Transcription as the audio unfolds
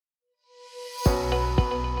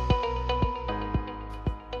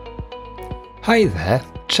Hi there,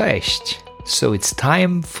 cześć. So it's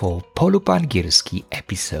time for Polub Angielski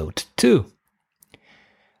episode 2.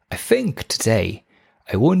 I think today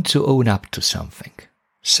I want to own up to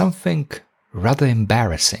something rather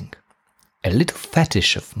embarrassing, a little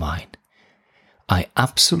fetish of mine. I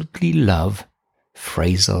absolutely love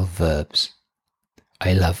phrasal verbs.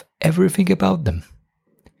 I love everything about them.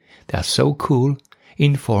 They are so cool,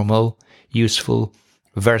 informal, useful,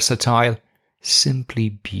 versatile, simply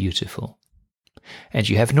beautiful. And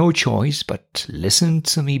you have no choice but listen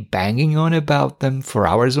to me banging on about them for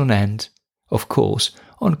hours on end, of course,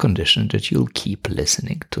 on condition that you'll keep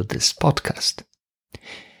listening to this podcast.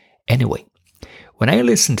 Anyway, when I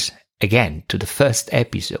listened again to the first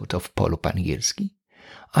episode of Polub Angielski,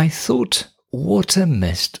 I thought, what a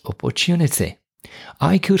missed opportunity.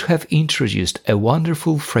 I could have introduced a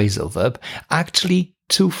wonderful phrasal verb, actually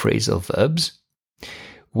two phrasal verbs,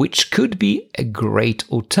 which could be a great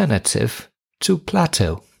alternative to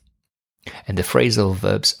plateau. And the phrasal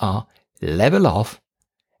verbs are level off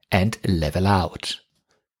and level out.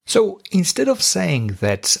 So instead of saying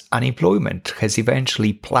that unemployment has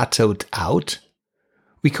eventually plateaued out,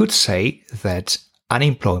 we could say that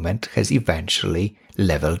unemployment has eventually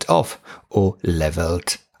leveled off or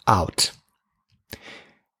leveled out.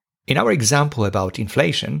 In our example about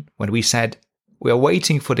inflation, when we said we are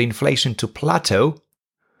waiting for the inflation to plateau,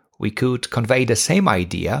 we could convey the same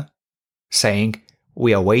idea saying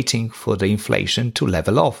we are waiting for the inflation to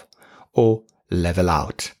level off or level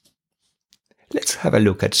out. Let's have a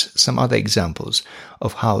look at some other examples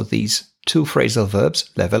of how these two phrasal verbs,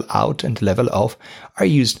 level out and level off, are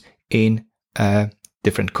used in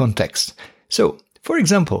different contexts. So, for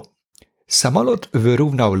example, samolot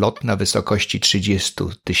wyrównał lot na wysokości 30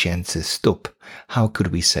 000 stóp. How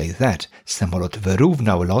could we say that? Samolot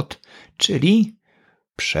wyrównał lot, czyli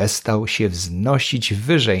przestał się wznosić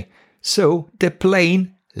wyżej. So the plane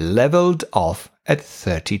leveled off at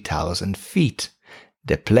 30,000 feet.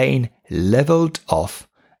 The plane leveled off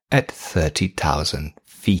at 30,000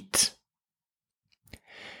 feet.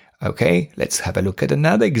 Okay, let's have a look at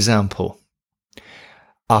another example.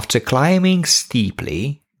 After climbing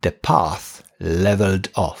steeply, the path leveled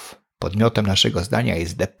off. Podmiotem naszego zdania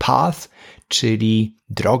jest the path, czyli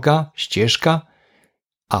droga, ścieżka.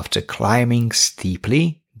 After climbing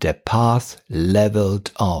steeply, the path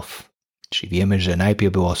leveled off. Czyli wiemy, że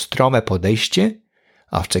najpierw było strome podejście.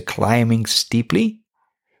 After climbing steeply,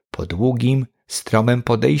 po długim, stromym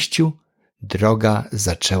podejściu, droga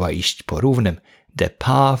zaczęła iść po równym. The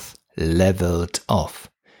path leveled off.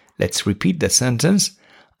 Let's repeat the sentence.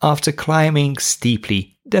 After climbing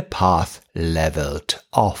steeply, the path leveled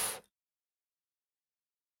off.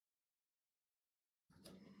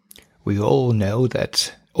 We all know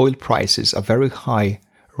that oil prices are very high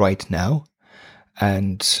right now,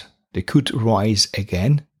 and they could rise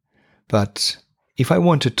again. But if I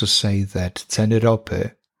wanted to say that ceny ropy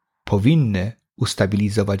powinny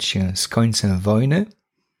ustabilizować się z końcem wojny,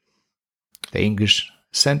 the English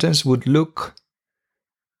sentence would look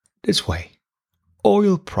this way.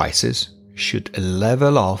 Oil prices should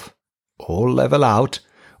level off or level out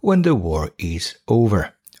when the war is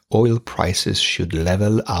over. Oil prices should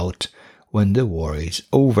level out when the war is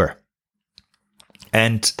over.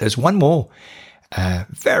 And there's one more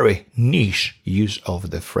very niche use of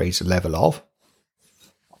the phrase level off.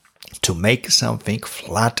 To make something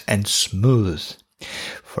flat and smooth.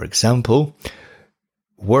 For example,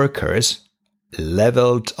 workers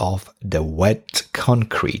leveled off the wet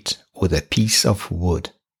concrete with a piece of wood.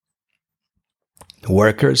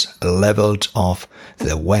 Workers leveled off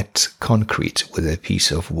the wet concrete with a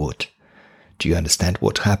piece of wood. Do you understand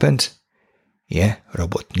what happened? Yeah,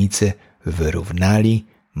 robotnicy wyrównali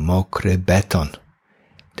mokry beton.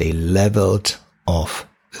 They leveled off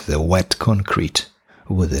the wet concrete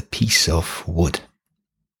with a piece of wood.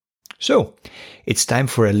 So, it's time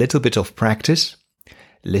for a little bit of practice.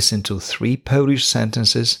 Listen to 3 Polish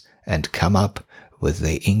sentences and come up with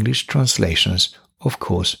the English translations, of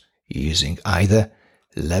course, using either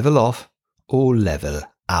level off or level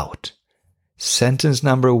out. Sentence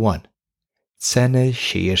number 1. Ceny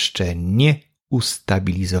się jeszcze nie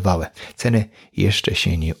ustabilizowały. Ceny jeszcze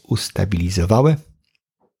się nie ustabilizowały.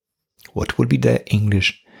 What would be the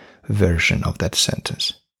English version of that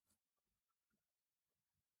sentence?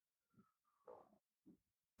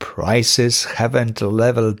 Prices haven't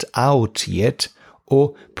leveled out yet,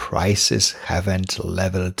 or prices haven't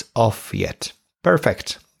leveled off yet.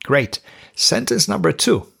 Perfect. Great. Sentence number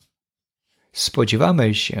 2.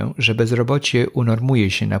 Spodziewamy się, że bezrobocie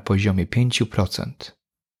unormuje się na poziomie 5%.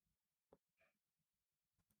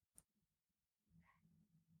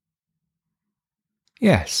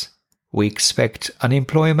 Yes, we expect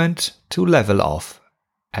unemployment to level off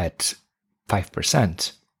at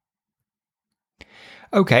 5%.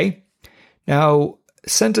 Okay, now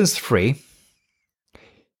sentence 3.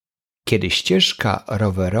 Kiedy ścieżka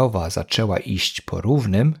rowerowa zaczęła iść po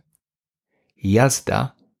równym,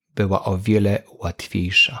 jazda była o wiele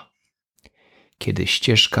łatwiejsza. Kiedy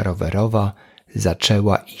ścieżka rowerowa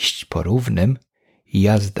zaczęła iść po równym,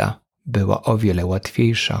 jazda była o wiele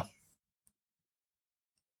łatwiejsza.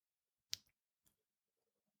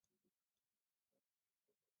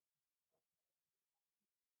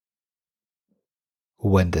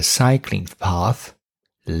 When the cycling path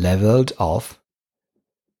leveled off,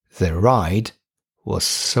 the ride was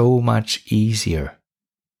so much easier.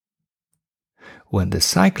 When the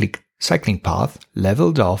cycling path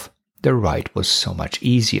leveled off, the ride was so much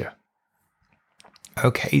easier.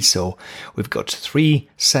 Okay, so we've got 3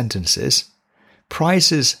 sentences.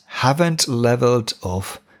 Prices haven't leveled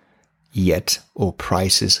off yet, or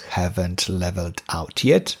prices haven't leveled out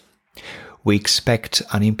yet. We expect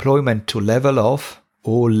unemployment to level off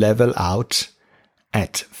or level out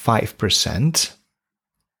at 5%.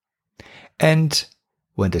 And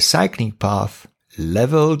when the cycling path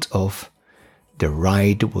leveled off, the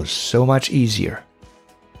ride was so much easier.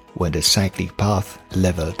 When the cycling path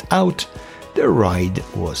leveled out, the ride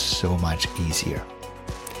was so much easier.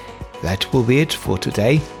 That will be it for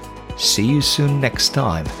today. See you soon next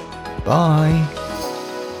time. Bye!